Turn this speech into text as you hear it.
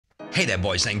Hey there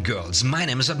boys and girls, my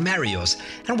name is OTHMARIUS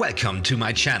and welcome to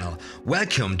my channel.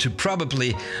 Welcome to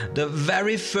probably the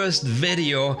very first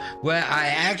video where I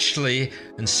actually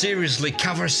and seriously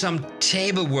cover some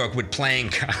table work with playing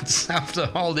cards after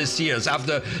all these years,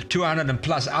 after 200 and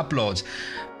plus uploads.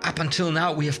 Up until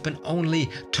now we have been only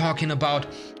talking about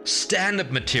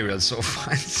stand-up material so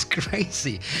far. It's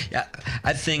crazy. Yeah,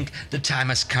 I think the time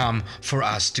has come for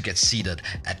us to get seated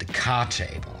at the card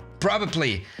table.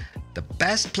 Probably the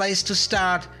best place to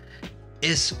start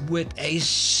is with a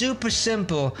super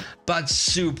simple but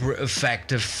super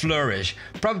effective flourish.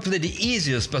 Probably the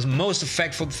easiest but most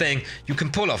effective thing you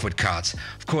can pull off with cards.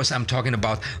 Of course, I'm talking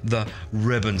about the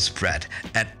ribbon spread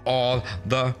and all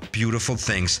the beautiful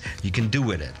things you can do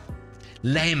with it.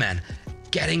 Laymen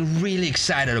getting really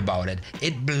excited about it.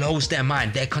 It blows their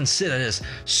mind. They consider this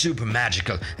super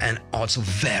magical and also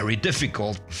very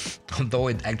difficult, although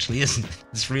it actually isn't.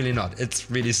 It's really not.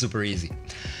 It's really super easy.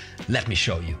 Let me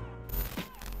show you.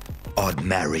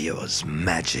 OTHMARIUS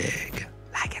Magic.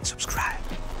 Like and subscribe.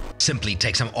 Simply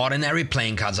take some ordinary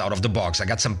playing cards out of the box. I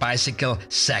got some bicycle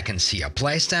seconds here.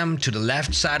 Place them to the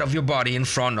left side of your body in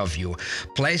front of you.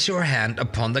 Place your hand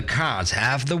upon the cards.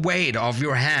 Have the weight of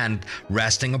your hand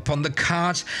resting upon the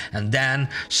cards and then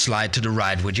slide to the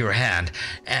right with your hand.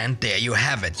 And there you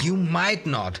have it. You might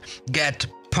not get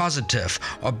positive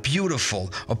or beautiful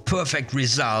or perfect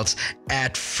results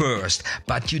at first,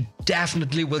 but you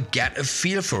definitely will get a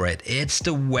feel for it. It's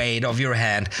the weight of your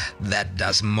hand that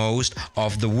does most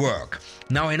of the work.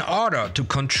 Now, in order to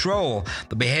control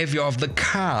the behavior of the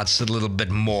cards a little bit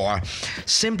more,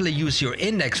 simply use your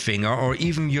index finger or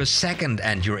even your second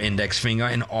and your index finger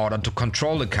in order to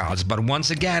control the cards. But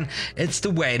once again, it's the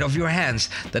weight of your hands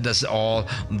that does all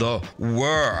the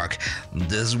work.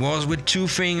 This was with 2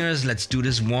 fingers. Let's do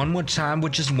this one more time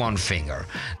with just 1 finger.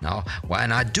 Now,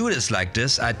 when I do this like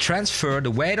this, I transfer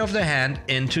the weight of the hand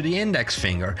into the index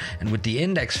finger. And with the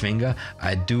index finger,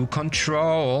 I do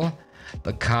control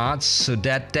the cards so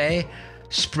that they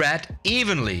spread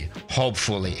evenly,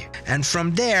 hopefully. And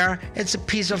from there, it's a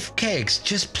piece of cakes.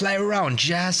 Just play around,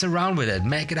 jazz around with it.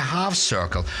 Make it a half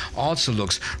circle. Also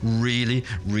looks really,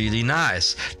 really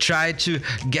nice. Try to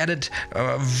get it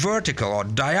vertical or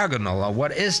diagonal, or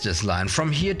what is this line?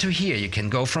 From here to here. You can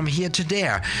go from here to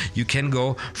there. You can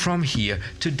go from here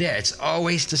to there. It's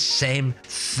always the same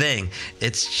thing.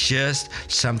 It's just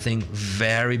something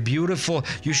very beautiful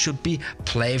you should be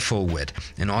playful with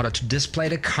in order to display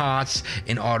the cards,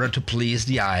 in order to please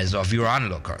the eyes of your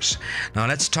onlookers. Now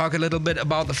let's talk a little bit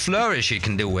about the flourish you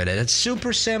can do with it. It's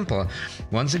super simple.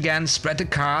 Once again, spread the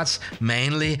cards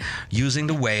mainly using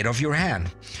the weight of your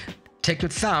hand. Take your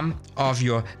thumb of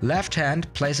your left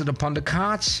hand, place it upon the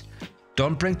cards.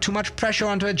 Don't bring too much pressure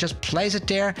onto it, just place it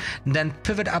there and then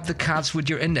pivot up the cards with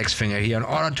your index finger here in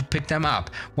order to pick them up.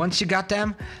 Once you got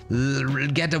them,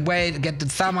 get the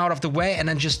thumb out of the way and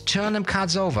then just turn them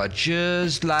cards over,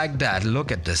 just like that.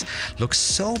 Look at this, looks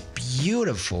so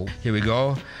beautiful. Here we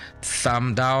go,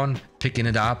 thumb down, picking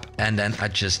it up, and then I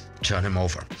just turn him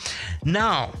over.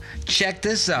 Now, check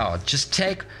this out. Just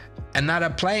take another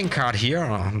playing card here,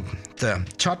 the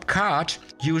top card,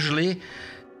 usually.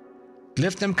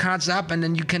 Lift them cards up and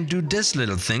then you can do this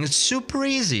little thing. It's super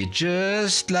easy,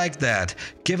 just like that.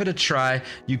 Give it a try.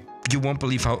 You won't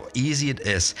believe how easy it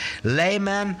is.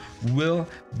 Laymen will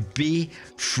be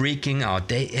freaking out.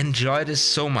 They enjoy this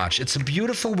so much. It's a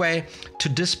beautiful way to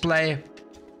display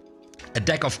a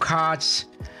deck of cards,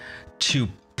 to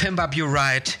pimp up your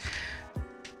ride,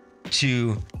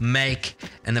 to make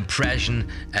an impression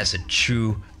as a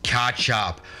true card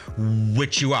sharp,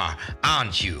 which you are,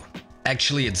 aren't you?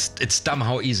 Actually, it's dumb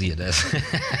how easy it is.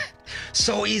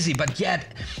 So easy, but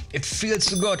yet it feels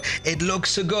so good, it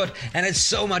looks so good, and it's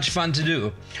so much fun to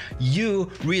do.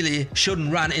 You really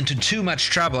shouldn't run into too much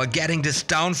trouble getting this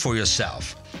down for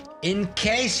yourself. In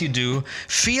case you do,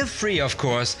 feel free, of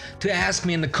course, to ask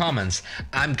me in the comments.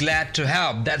 I'm glad to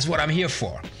help. That's what I'm here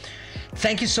for.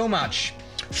 Thank you so much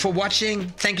for watching.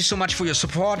 Thank you so much for your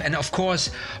support, and of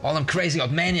course all them crazy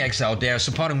old maniacs out there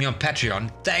supporting me on Patreon.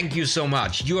 Thank you so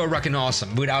much. You are rocking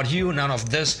awesome. Without you, none of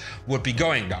this would be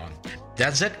going down.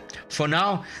 That's it for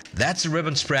now. That's the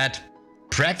ribbon spread.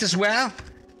 Practice well,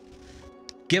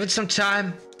 give it some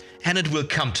time, and it will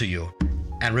come to you.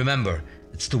 And remember,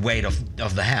 it's the weight of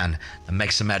the hand that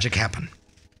makes the magic happen.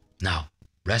 Now,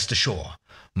 rest assured,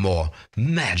 more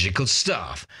magical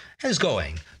stuff is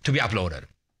going to be uploaded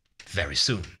very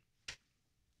soon.